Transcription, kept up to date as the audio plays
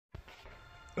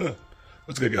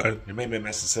What's good, guys? Your main man,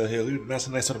 MastaCell here. Leave the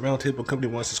Master Nice on the round table. Company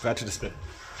wants to subscribe to the spin.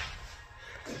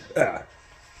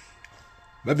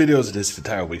 My videos this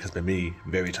entire week has been me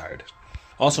very tired.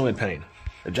 Also in pain.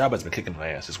 The job has been kicking my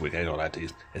ass this week, I ain't gonna lie to you.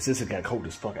 And since it got cold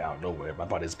as fuck out of nowhere, my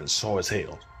body's been sore as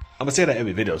hell. I'm gonna say that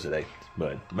every video today,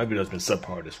 but my video's been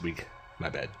subpar this week. My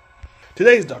bad.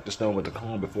 Today's Dr. Stone with the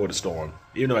calm before the storm,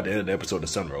 even though at the end of the episode the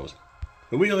sun rose.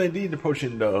 But we are indeed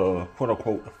approaching the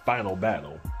quote-unquote final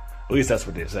battle. At least that's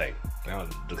what they say.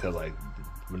 Because like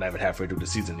we're not even halfway through the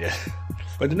season yet.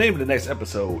 But the name of the next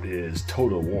episode is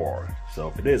Total War. So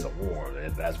if it is a war,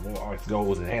 and as war arcs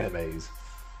goes in animes,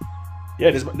 yeah,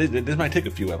 this might take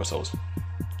a few episodes.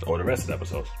 Or the rest of the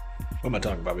episodes. What am I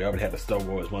talking about? We already had the Star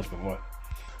Wars once before.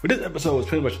 But this episode is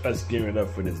pretty much us gearing up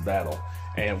for this battle.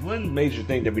 And one major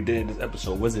thing that we did in this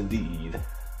episode was indeed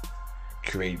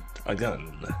create a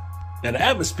gun. Now the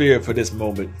atmosphere for this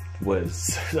moment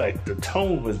was, like, the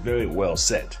tone was very well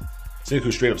set.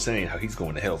 Senku straight up saying how he's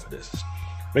going to hell for this.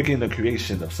 Making the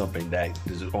creation of something that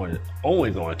is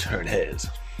only going to turn heads.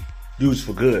 Used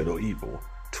for good or evil.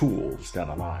 Tools down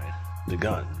the line. The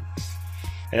guns.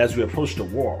 And as we approach the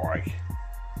war arc,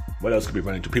 what else could be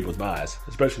running through people's minds?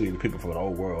 Especially the people from the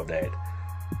old world that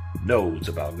knows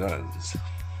about guns.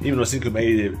 Even though Senku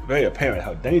made it very apparent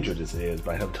how dangerous this is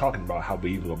by him talking about how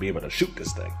we will be able to shoot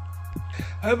this thing.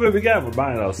 However, we gotta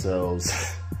remind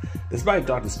ourselves, despite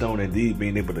Dr. Stone indeed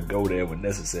being able to go there when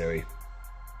necessary,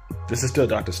 this is still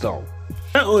Dr. Stone.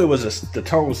 Not only was the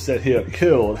tone set here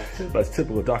killed by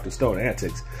typical Dr. Stone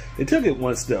antics, they took it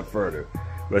one step further,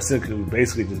 where Senku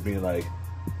basically just being like,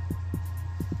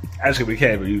 actually we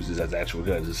can't even use this as actual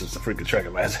guns, it's just a freaking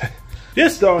trigger master.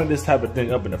 Just starting this type of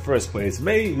thing up in the first place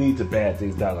may lead to bad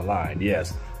things down the line,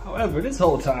 yes. However, this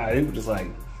whole time, he was just like,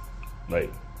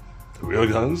 real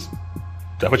guns?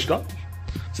 Is that what you thought?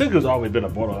 Senku's always been a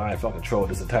borderline fucking troll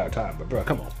this entire time, but bro,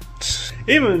 come on.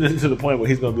 Even to the point where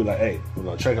he's gonna be like, hey, we're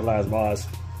gonna tranquilize Mars,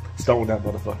 stone that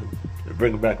motherfucker, and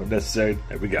bring him back when necessary,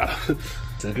 and we got him.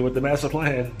 Senku with the master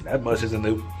plan, that much isn't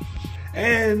new.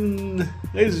 And,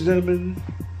 ladies and gentlemen,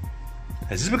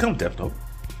 has this become Death Note?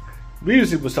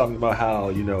 Music was talking about how,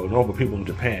 you know, normal people in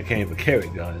Japan can't even carry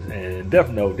guns, and in Death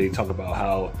Note they talk about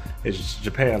how it's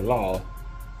Japan law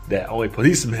that only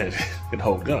policemen can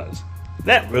hold guns.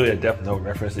 Not really a Death Note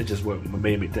reference, it just what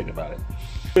made me think about it.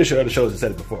 Pretty sure other shows have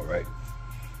said it before, right?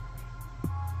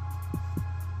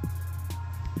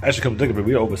 Actually, come to think of it,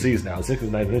 we're overseas now.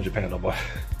 Senku's not even in Japan no more.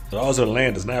 So also the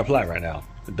land does not apply right now.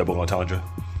 The double entendre.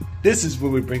 This is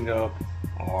where we bring up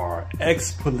our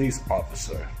ex-police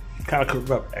officer. Kind of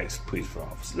corrupt ex-police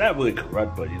officer. Not really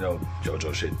corrupt, but you know,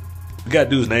 JoJo shit. We got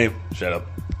dude's name, shut up.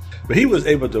 But he was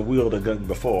able to wield a gun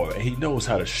before, and he knows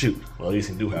how to shoot. Well, at least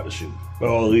he knew how to shoot.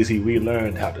 Well, at least he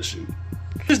relearned how to shoot.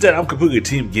 Just that I'm completely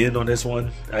Team Gin on this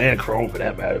one, and Chrome for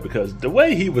that matter, because the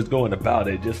way he was going about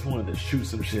it, just wanted to shoot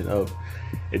some shit up,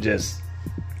 it just...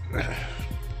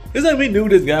 It's like we knew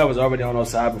this guy was already on our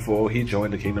side before he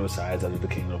joined the Kingdom of Science under the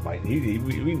Kingdom of Might.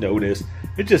 We know this.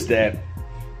 It's just that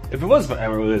if it wasn't for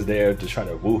Amaryllis there to try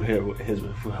to woo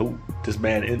this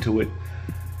man into it,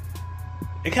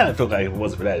 it kind of felt like if it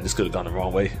wasn't for that, it just could have gone the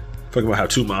wrong way. Talking about how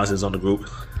two monsters on the group.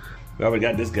 We already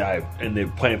got this guy and they're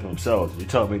playing for themselves. You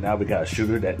telling me now we got a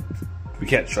shooter that we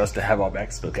can't trust to have our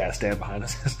backs, but gotta stand behind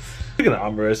us? Speaking of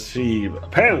Amaryllis, she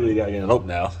apparently got an elope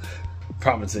now,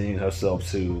 promising herself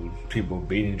to people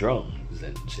beating drums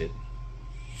and shit.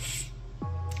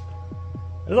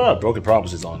 There's a lot of broken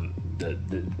promises on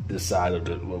this side of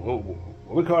the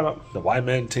what we calling it? The white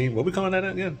man team. What we calling that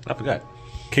again? I forgot.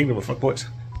 Kingdom of Fuckboys.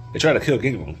 They tried to kill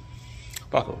Ginro.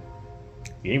 Fuck them.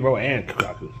 Ginro and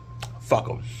Kukaku. Fuck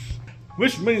them.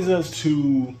 Which brings us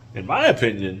to, in my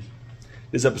opinion,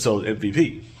 this episode's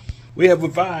MVP. We have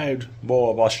revived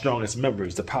more of our strongest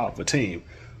members, the powerful team.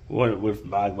 One with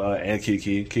Manga and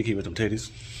Kiki with them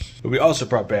titties. But we also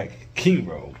brought back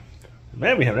Ginro.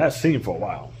 Man, we haven't seen for a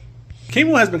while.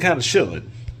 Ginro has been kind of chilling,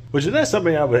 which is not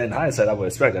something in hindsight I would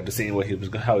expect after seeing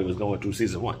how he was going through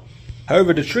season 1.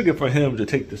 However, the trigger for him to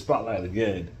take the spotlight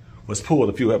again was pulled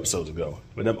a few episodes ago,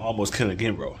 with them almost killing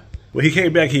Ginro. When he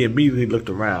came back, he immediately looked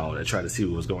around and tried to see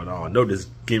what was going on. Noticed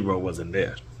Ginro wasn't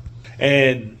there.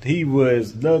 And he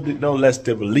was no less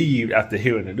than relieved after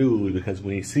hearing the news, because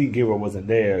when he seen Ginro wasn't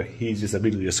there, he just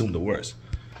immediately assumed the worst.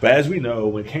 But as we know,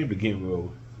 when it came to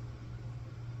Ginro,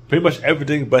 pretty much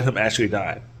everything but him actually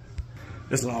died.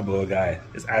 This lawnmower guy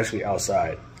is actually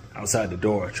outside the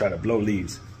door, trying to blow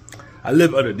leaves. I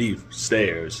live underneath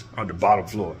stairs on the bottom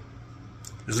floor.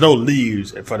 There's no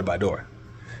leaves in front of my door.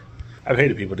 I've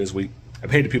hated people this week.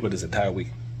 I've hated people this entire week.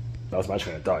 That was my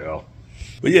train of thought, y'all.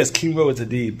 But yes, Ginro is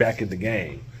indeed back in the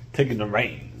game, taking the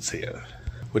reins here.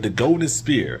 with the golden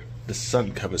spear, the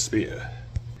sun-covered spear.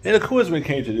 And of course, when it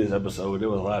came to this episode, there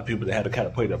was a lot of people that had to kind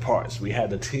of play their parts. We had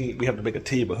to make a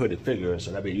team of hooded figures,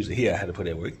 so that means usually here I had to put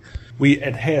in work. We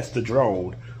enhanced the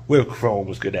drone with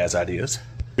Chrome's good ass ideas.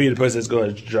 Being the person that's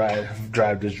going to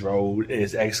drive this drone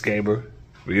is X-Gamer.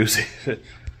 We use it.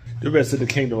 The rest of the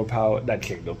Kingdom of Power, not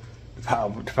Kingdom, the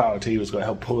power team is going to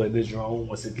help pull in this drone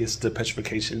once it gets to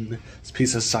petrification. It's a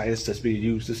piece of science that's being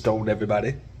used to stone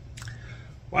everybody.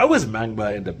 Why was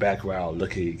Manga in the background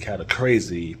looking kind of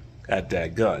crazy at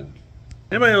that gun?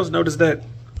 Anybody else notice that?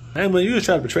 And when you was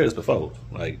trying to betray us before,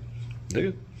 like,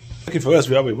 nigga. Lucky for us,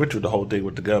 we already went through the whole thing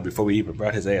with the gun before we even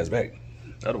brought his ass back.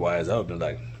 Otherwise, I would have been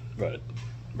like,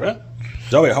 bruh.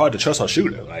 It's always hard to trust our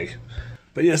shooter, like.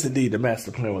 But yes, indeed, the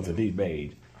master plan was indeed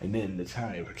made. And then the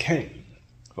time came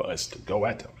for us to go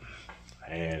at them.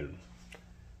 And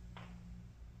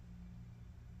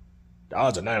the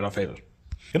odds are 9 in our favor.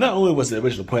 And not only was the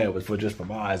original plan was for just for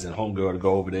Maz and Homegirl to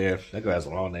go over there. That girl has a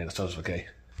long name, so it's okay.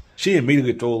 She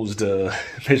immediately throws the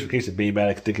petrification beam at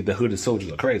it, thinking the hooded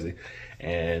soldiers are crazy.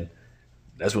 And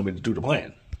that's when we do the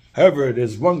plan. However,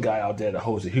 there's one guy out there that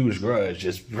holds a huge grudge,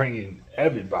 just bringing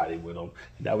everybody with him.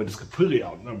 That we're just completely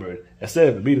outnumbered. Instead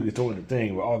of immediately throwing the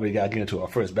thing, we already got to get into our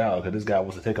first battle because this guy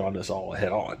wants to take on us all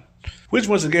head on. Which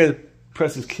once again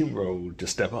presses Kimro to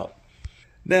step up.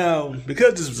 Now,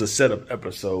 because this was a setup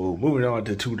episode, moving on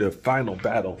to the final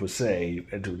battle per se,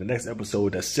 into the next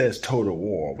episode that says Total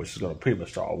War, which is going to pretty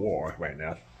much start a war right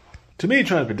now. To me,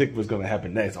 trying to predict what's going to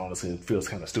happen next, honestly, feels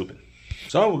kind of stupid.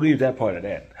 So I will leave that part of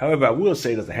that. However, I will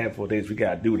say there's a handful of things we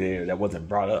got to do there that wasn't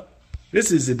brought up.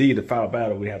 This is indeed the final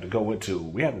battle we have to go into.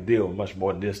 We have to deal with much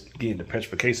more than just getting the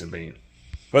petrification beam.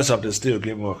 First off, there's still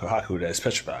Gimura Kohaku that's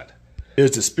petrified.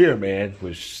 There's the Spearman,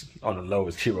 which on the low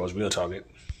is Kiro's real target.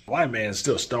 White Man's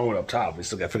still stoned up top. We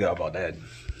still got to figure out about that.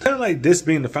 Kind of like this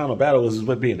being the final battle is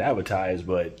what being advertised,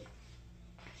 but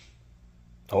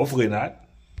hopefully not.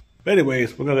 But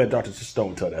anyways, we're going to let Dr.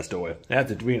 Stone tell that story.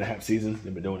 After 3.5 seasons,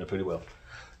 they've been doing it pretty well.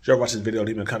 If y'all watch this video,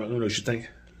 leave me a comment. Let me know what you think.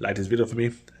 Like this video for me,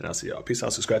 and I'll see y'all. Peace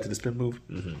out. Subscribe to the Spin Move.